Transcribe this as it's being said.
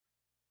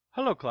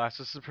Hello, class.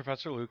 This is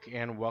Professor Luke,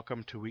 and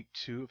welcome to week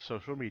 2 of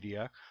social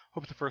media.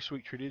 Hope the first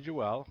week treated you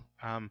well.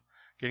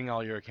 Getting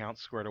all your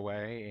accounts squared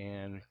away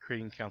and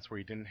creating accounts where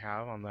you didn't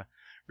have on the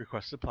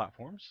requested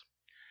platforms.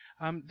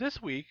 This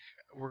week,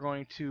 we're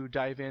going to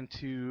dive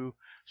into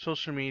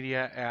social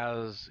media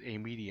as a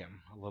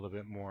medium a little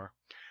bit more.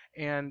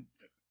 And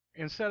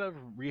instead of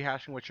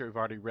rehashing what you've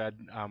already read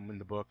in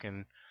the book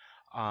and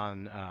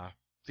on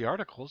the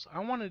articles, I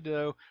wanted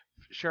to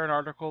share an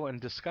article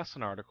and discuss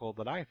an article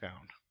that I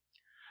found.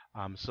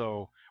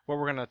 So what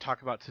we're going to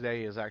talk about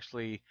today is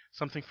actually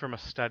something from a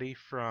study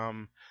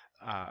from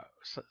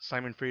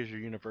Simon Fraser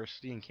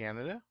University in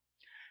Canada.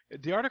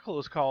 The article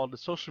is called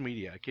Social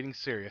Media, Getting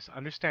Serious,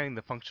 Understanding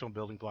the Functional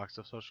Building Blocks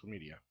of Social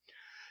Media.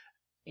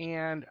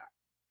 And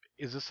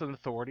is this an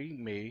authority?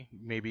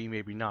 Maybe,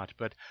 maybe not.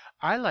 But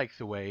I like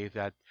the way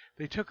that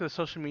they took the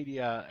social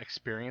media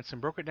experience and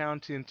broke it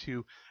down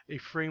into a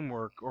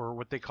framework, or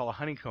what they call a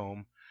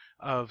honeycomb,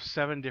 of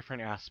 7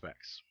 different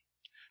aspects: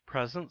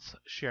 presence,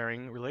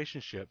 sharing,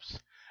 relationships,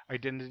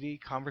 identity,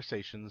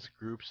 conversations,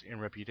 groups, and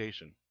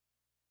reputation.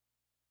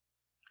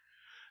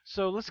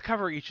 So let's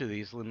cover each of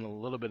these in a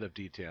little bit of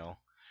detail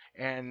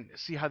and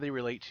see how they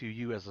relate to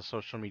you as a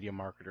social media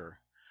marketer,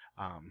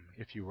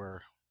 if you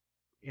were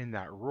in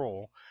that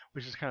role,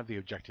 which is kind of the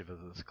objective of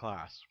this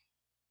class.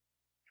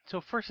 So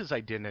first is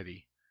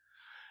identity.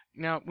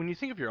 Now, when you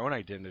think of your own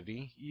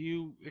identity,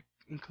 it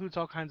includes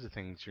all kinds of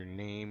things: your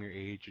name, your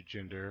age, your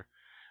gender,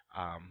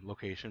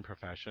 location,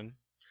 profession.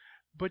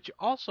 But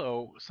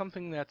also,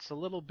 something that's a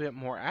little bit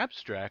more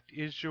abstract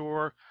is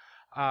your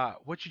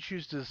what you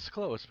choose to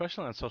disclose,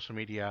 especially on social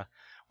media,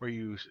 where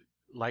you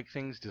like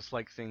things,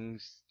 dislike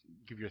things,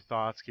 give your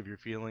thoughts, give your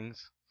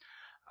feelings.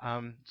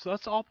 So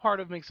that's all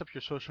part of makes up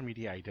your social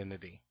media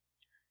identity.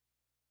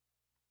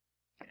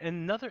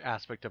 Another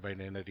aspect of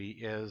identity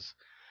is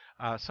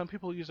some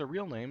people use their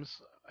real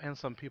names and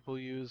some people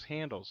use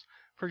handles.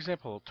 For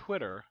example,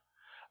 Twitter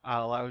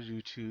allows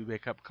you to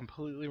make up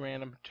completely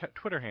random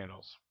Twitter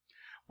handles.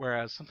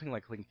 Whereas something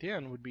like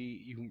LinkedIn would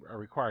be, you are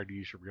required to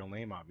use your real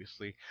name,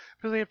 obviously,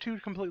 because they have 2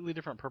 completely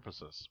different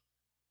purposes.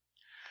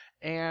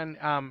 And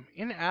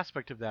in an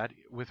aspect of that,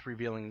 with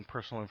revealing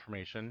personal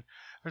information,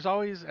 there's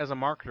always, as a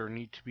marketer,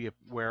 need to be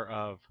aware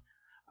of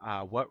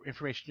what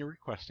information you're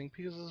requesting,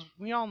 because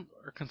we all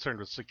are concerned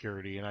with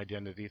security and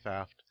identity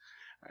theft,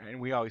 and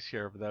we always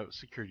hear about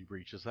security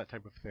breaches, that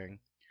type of thing.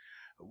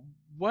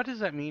 What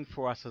does that mean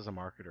for us as a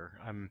marketer?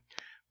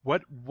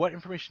 What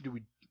information do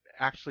we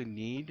actually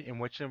need, and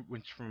which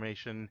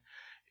information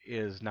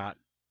is not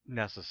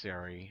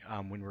necessary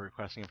when we're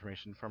requesting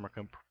information from a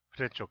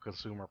potential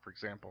consumer, for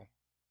example?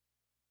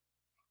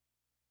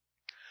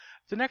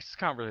 The next is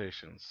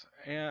conversations.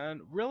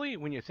 And really,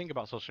 when you think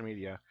about social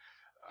media,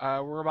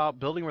 we're about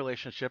building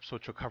relationships,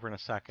 which we'll cover in a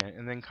second,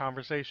 and then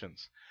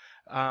conversations.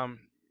 Um,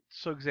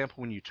 so, example,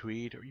 when you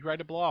tweet or you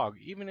write a blog,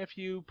 even if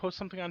you post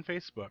something on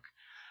Facebook,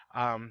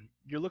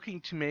 you're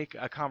looking to make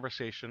a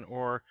conversation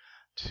or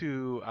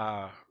to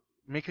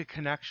make a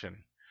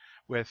connection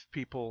with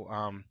people.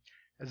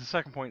 As the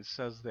second point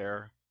says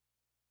there,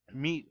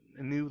 meet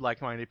new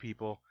like-minded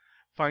people,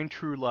 find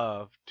true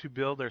love, to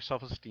build their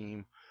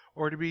self-esteem,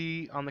 or to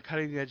be on the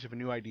cutting edge of a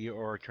new idea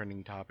or a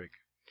trending topic.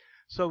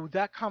 So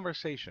that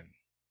conversation.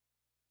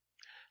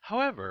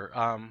 However,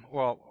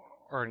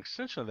 or an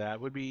extension of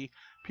that would be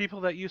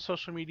people that use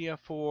social media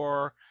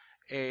for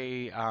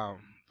a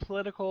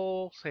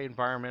political, say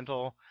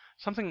environmental,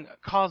 something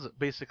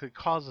basically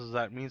causes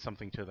that means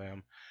something to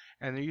them,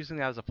 and they're using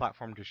that as a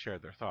platform to share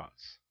their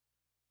thoughts.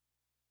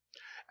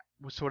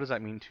 So what does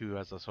that mean to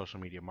as a social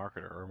media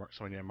marketer or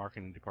someone in a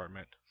marketing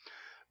department?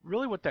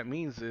 Really, what that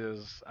means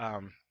is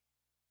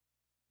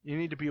you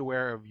need to be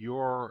aware of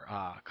your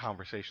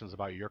conversations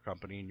about your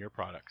company and your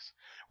products,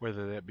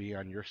 whether that be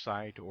on your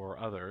site or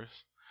others.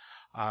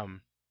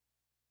 Um,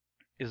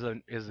 is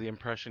the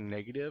impression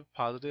negative,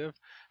 positive?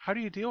 How do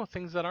you deal with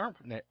things that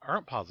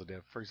aren't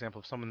positive? For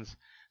example, if someone's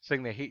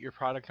saying they hate your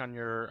product on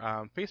your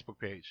Facebook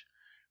page,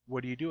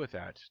 what do you do with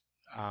that?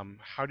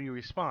 How do you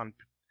respond?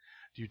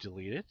 Do you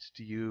delete it?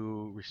 Do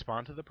you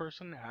respond to the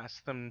person,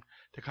 ask them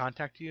to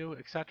contact you,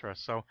 etc.?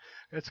 So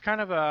it's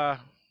kind of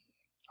a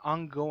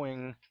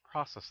ongoing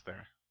process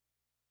there.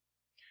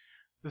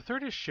 The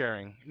third is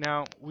sharing.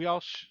 Now, we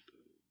all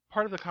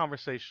part of the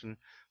conversation,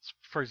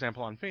 for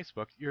example, on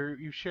Facebook,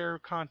 you share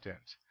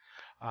content,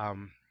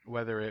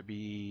 whether it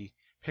be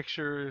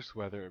pictures,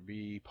 whether it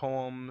be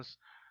poems.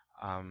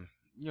 Um,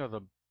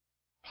 the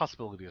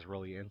possibility is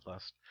really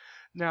endless.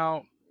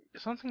 Now,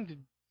 something to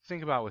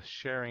think about with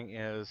sharing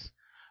is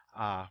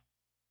uh,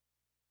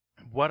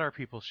 what are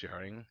people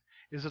sharing?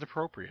 Is it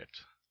appropriate?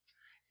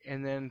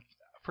 And then,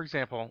 for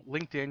example,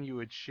 LinkedIn, you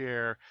would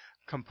share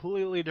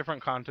completely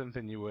different content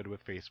than you would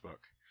with Facebook.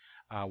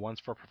 One's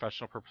for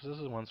professional purposes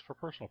and one's for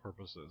personal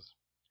purposes.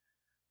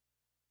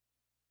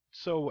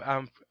 So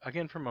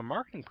again, from a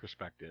marketing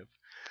perspective,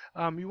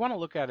 you want to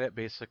look at it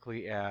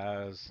basically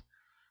as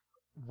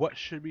what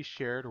should be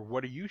shared, or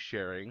what are you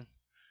sharing,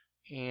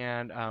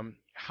 and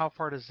how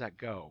far does that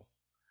go?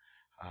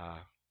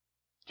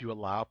 Do you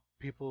allow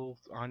people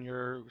on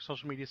your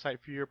social media site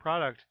for your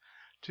product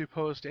to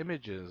post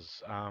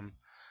images?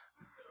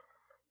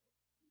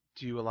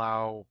 Do you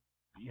allow,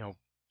 you know,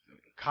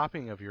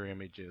 copying of your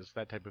images,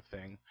 that type of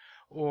thing?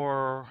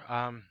 Or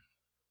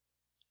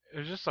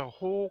there's just a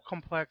whole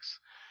complex,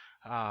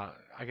 I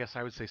guess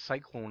I would say,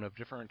 cyclone of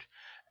different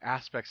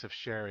aspects of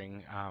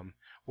sharing.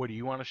 What do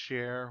you want to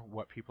share?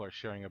 What people are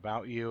sharing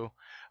about you?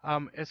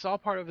 It's all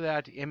part of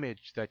that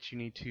image that you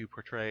need to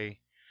portray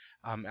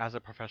as a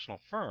professional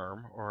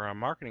firm or a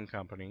marketing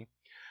company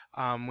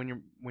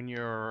when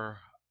you're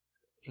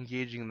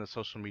engaging in the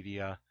social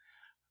media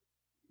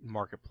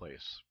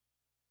marketplace.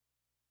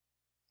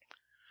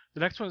 The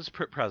next one is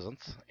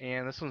presence,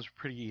 and this one's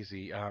pretty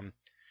easy.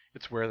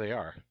 It's where they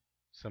are,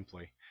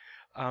 simply.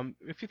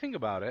 If you think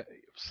about it,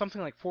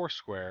 something like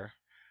Foursquare,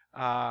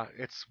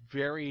 it's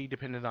very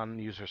dependent on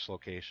the user's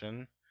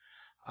location.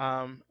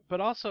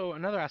 But also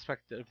another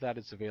aspect of that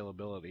is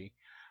availability.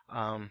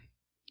 Um,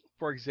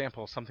 for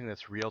example, something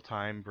that's real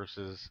time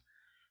versus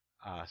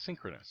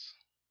synchronous,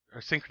 or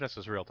synchronous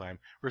is real time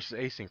versus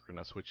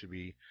asynchronous, which would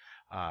be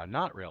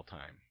not real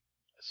time.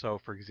 So,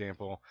 for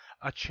example,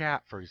 a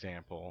chat, for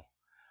example,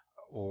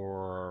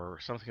 or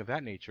something of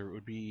that nature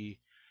would be,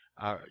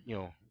 you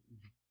know,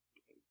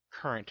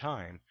 current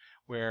time,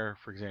 where,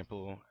 for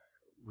example,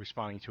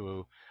 responding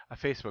to a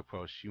Facebook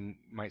post, you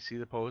might see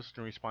the post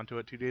and respond to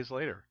it 2 days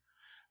later,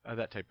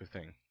 that type of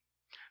thing.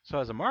 So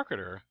as a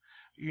marketer,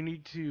 you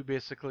need to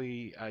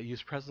basically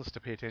use presence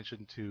to pay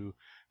attention to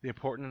the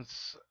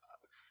importance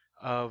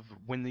of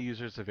when the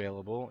user is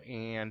available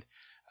and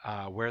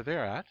where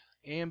they're at,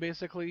 and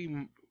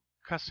basically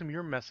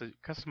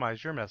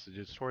customize your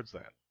messages towards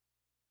that.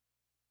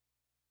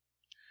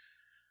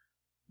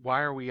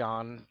 Why are we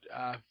on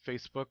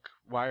Facebook?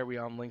 Why are we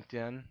on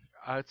LinkedIn?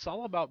 It's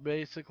all about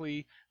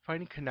basically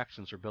finding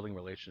connections or building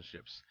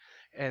relationships.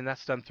 And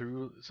that's done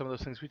through some of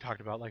those things we talked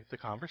about, like the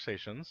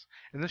conversations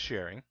and the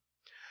sharing.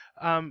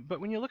 But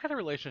when you look at a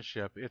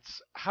relationship,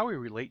 it's how we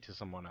relate to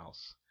someone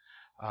else.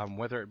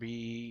 Whether it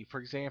be, for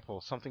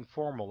example, something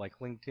formal like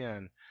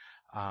LinkedIn,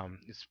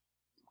 it's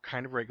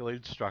kind of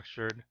regulated,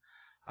 structured.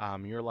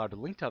 You're allowed to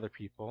link to other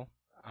people.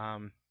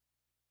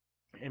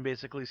 And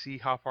basically see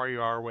how far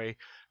you are away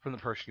from the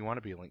person you want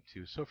to be linked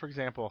to. So, for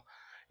example,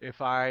 if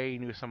I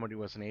knew somebody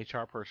was an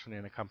HR person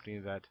in a company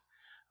that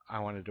I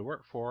wanted to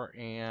work for,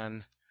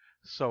 and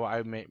so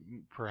I may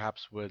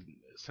perhaps would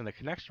send a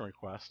connection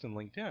request in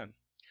LinkedIn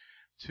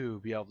to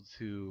be able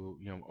to,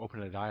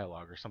 open a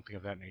dialogue or something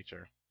of that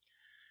nature.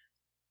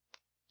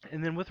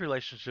 And then with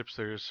relationships,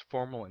 there's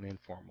formal and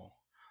informal.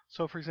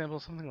 So, for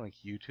example, something like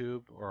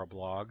YouTube or a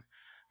blog,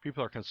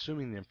 people are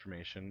consuming the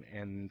information,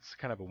 and it's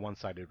kind of a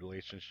one-sided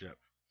relationship.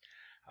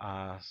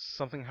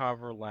 Something,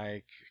 however,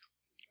 like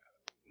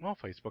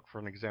Facebook, for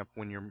an example,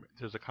 when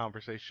there's a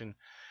conversation,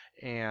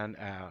 and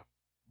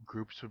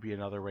groups would be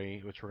another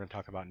way, which we're going to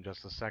talk about in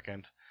just a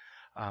second.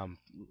 Um,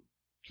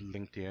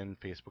 LinkedIn,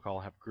 Facebook all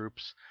have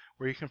groups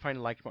where you can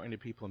find like-minded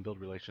people and build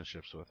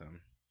relationships with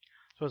them.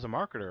 So, as a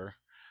marketer,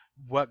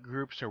 what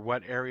groups or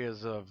what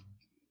areas of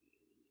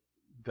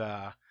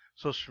the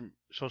social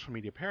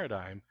media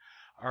paradigm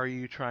are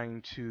you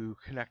trying to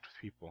connect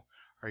with people?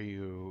 Are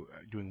you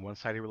doing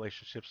one-sided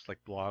relationships like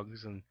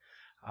blogs and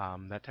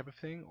that type of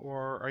thing,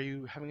 or are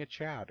you having a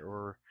chat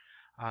or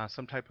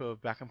some type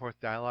of back and forth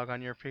dialogue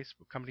on your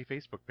company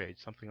Facebook page,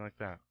 something like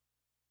that?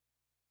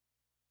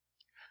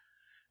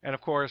 And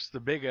of course, the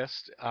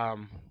biggest,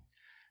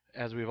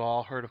 as we've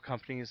all heard of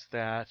companies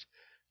that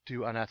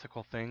do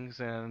unethical things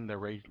and their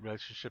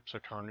relationships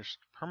are tarnished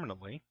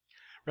permanently.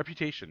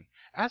 Reputation.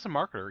 As a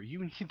marketer, you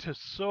need to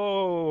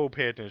so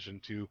pay attention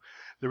to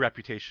the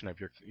reputation of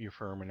your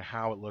firm and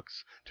how it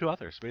looks to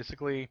others.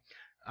 Basically,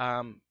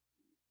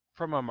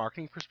 from a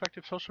marketing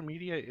perspective, social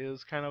media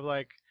is kind of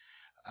like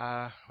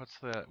what's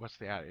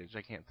the adage?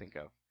 I can't think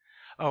of.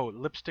 Oh,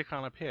 lipstick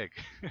on a pig.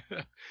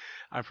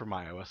 I'm from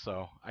Iowa,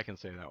 so I can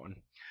say that one.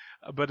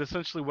 But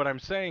essentially, what I'm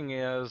saying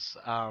is,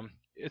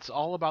 it's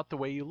all about the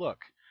way you look.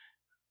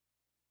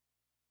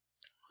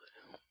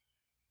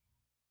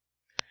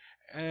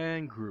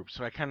 And groups.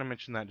 So I kind of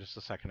mentioned that just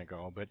a second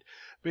ago, but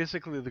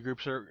basically the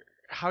groups are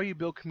how you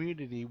build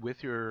community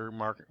with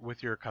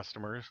with your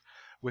customers,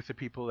 with the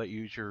people that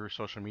use your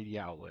social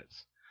media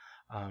outlets.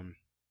 Um,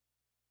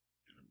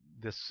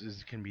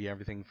 can be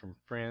everything from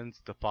friends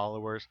to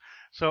followers.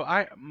 So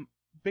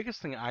biggest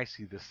thing I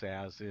see this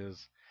as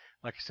is,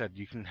 like I said,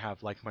 you can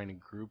have like-minded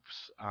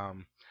groups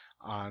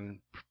on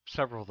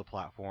several of the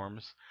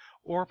platforms,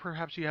 or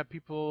perhaps you have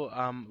people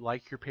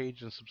like your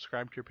page and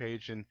subscribe to your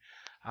page, and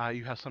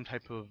you have some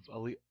type of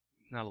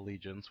not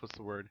allegiance. What's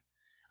the word?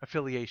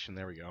 Affiliation.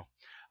 There we go.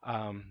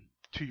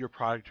 To your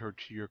product or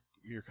to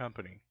your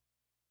company.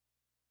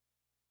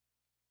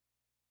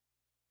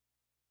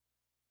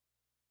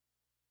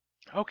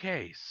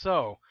 Okay,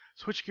 so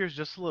switch gears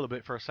just a little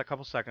bit for a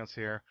couple seconds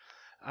here.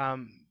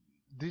 Um,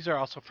 these are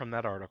also from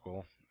that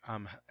article,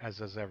 as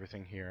is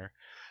everything here.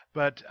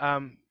 But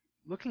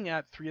looking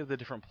at three of the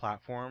different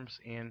platforms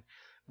and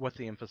what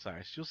they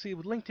emphasize, you'll see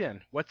with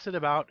LinkedIn, what's it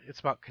about? It's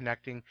about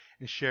connecting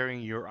and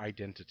sharing your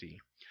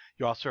identity.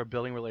 You also are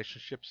building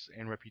relationships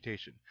and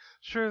reputation.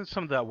 Sure,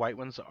 some of the white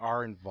ones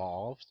are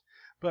involved,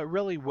 but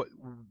really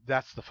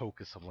that's the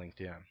focus of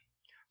LinkedIn.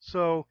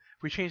 So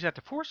if we change that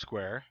to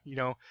Foursquare, if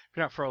you're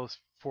not for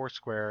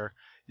Foursquare,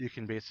 you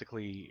can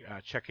basically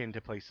check into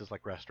places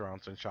like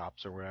restaurants and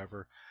shops or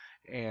wherever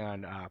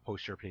and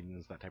post your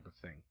opinions, that type of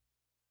thing.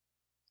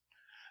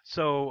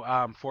 So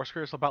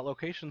Foursquare is about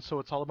location, so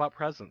it's all about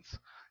presence.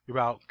 You're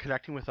about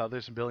connecting with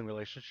others and building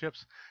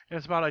relationships, and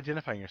it's about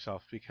identifying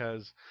yourself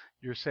because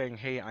you're saying,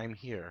 "Hey, I'm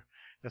here."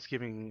 That's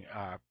giving.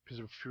 Because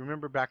if you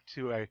remember back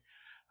to a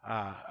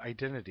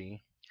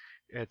identity,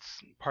 it's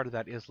part of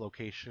that is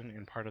location,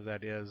 and part of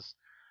that is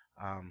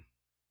um,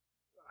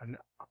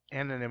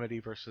 anonymity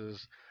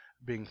versus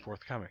being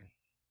forthcoming.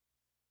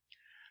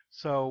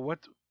 So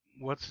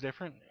what's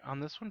different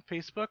on this one?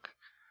 Facebook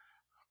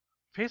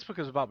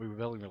is about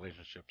building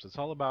relationships. It's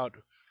all about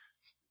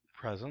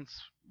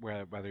presence,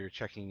 whether you're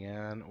checking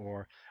in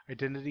or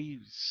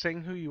identity,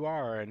 saying who you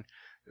are and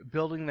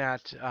building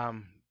that.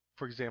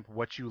 For example,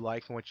 what you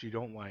like and what you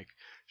don't like,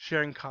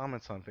 sharing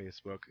comments on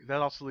Facebook.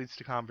 That also leads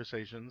to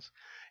conversations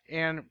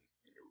and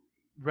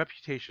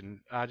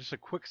reputation. Just a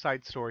quick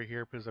side story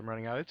here because I'm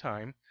running out of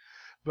time,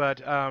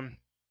 but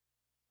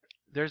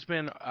there's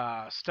been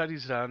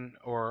studies done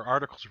or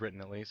articles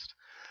written at least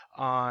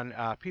on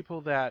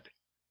people that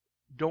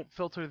don't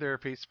filter their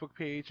Facebook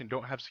page and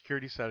don't have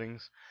security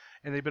settings,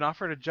 and they've been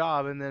offered a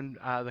job, and then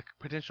the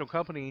potential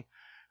company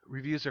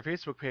reviews their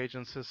Facebook page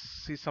and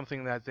sees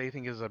something that they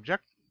think is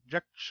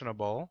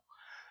objectionable,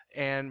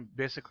 and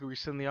basically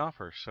rescind the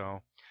offer.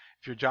 So,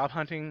 if you're job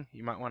hunting,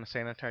 you might want to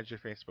sanitize your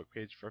Facebook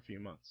page for a few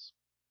months.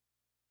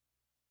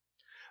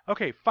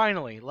 Okay,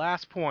 finally,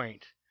 last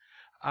point.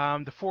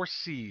 The 4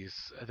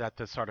 C's that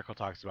this article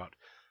talks about: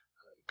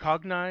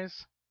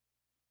 cognize,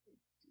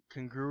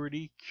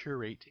 congruity,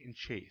 curate, and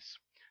chase.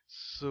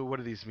 So what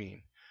do these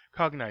mean?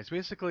 Cognize,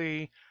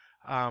 basically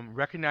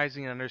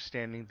recognizing and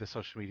understanding the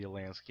social media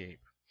landscape,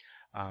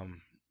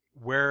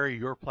 where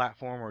your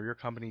platform or your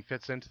company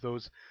fits into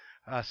those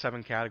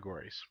 7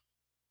 categories.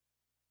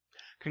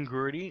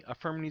 Congruity, a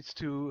firm needs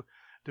to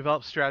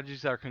develop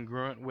strategies that are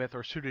congruent with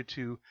or suited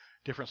to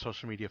different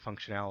social media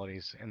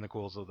functionalities and the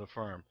goals of the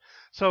firm.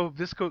 So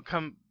this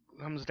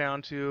comes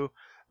down to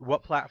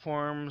what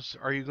platforms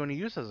are you going to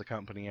use as a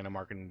company and a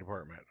marketing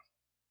department.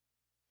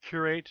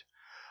 Curate,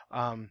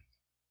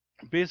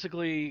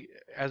 basically,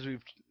 as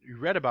we've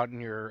read about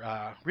in your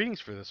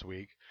readings for this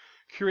week,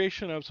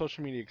 curation of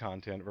social media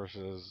content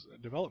versus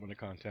development of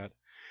content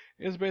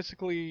is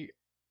basically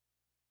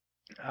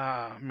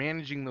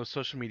managing those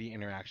social media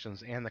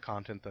interactions and the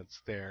content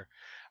that's there,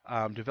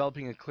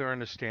 developing a clear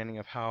understanding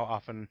of how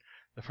often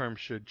the firm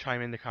should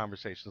chime into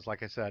conversations.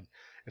 Like I said,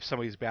 if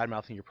somebody's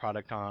bad-mouthing your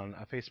product on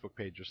a Facebook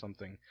page or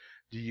something,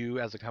 do you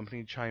as a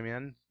company chime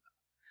in?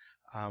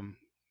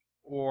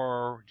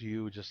 Or do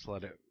you just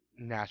let it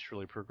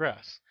naturally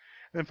progress?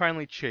 And then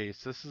finally,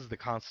 chase. This is the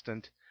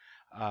constant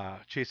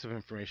chase of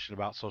information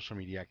about social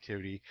media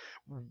activity.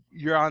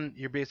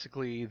 You're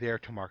basically there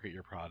to market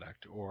your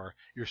product or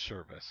your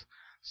service.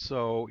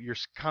 So you're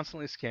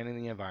constantly scanning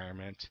the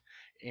environment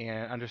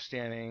and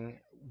understanding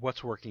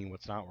what's working and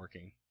what's not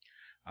working.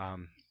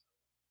 Um,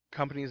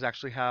 Companies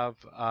actually have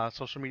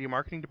social media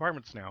marketing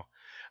departments now,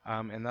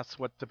 and that's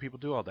what the people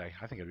do all day.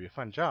 I think it'd be a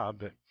fun job,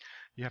 but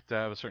you have to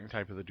have a certain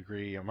type of a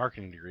degree, a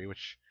marketing degree,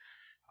 which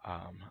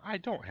I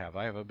don't have.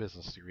 I have a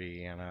business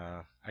degree and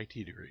a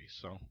IT degree.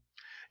 So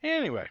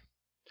anyway,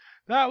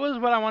 that was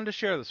what I wanted to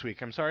share this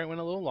week. I'm sorry it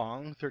went a little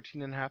long,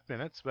 13 and a half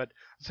minutes, but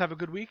let's have a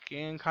good week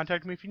and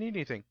contact me if you need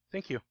anything.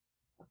 Thank you.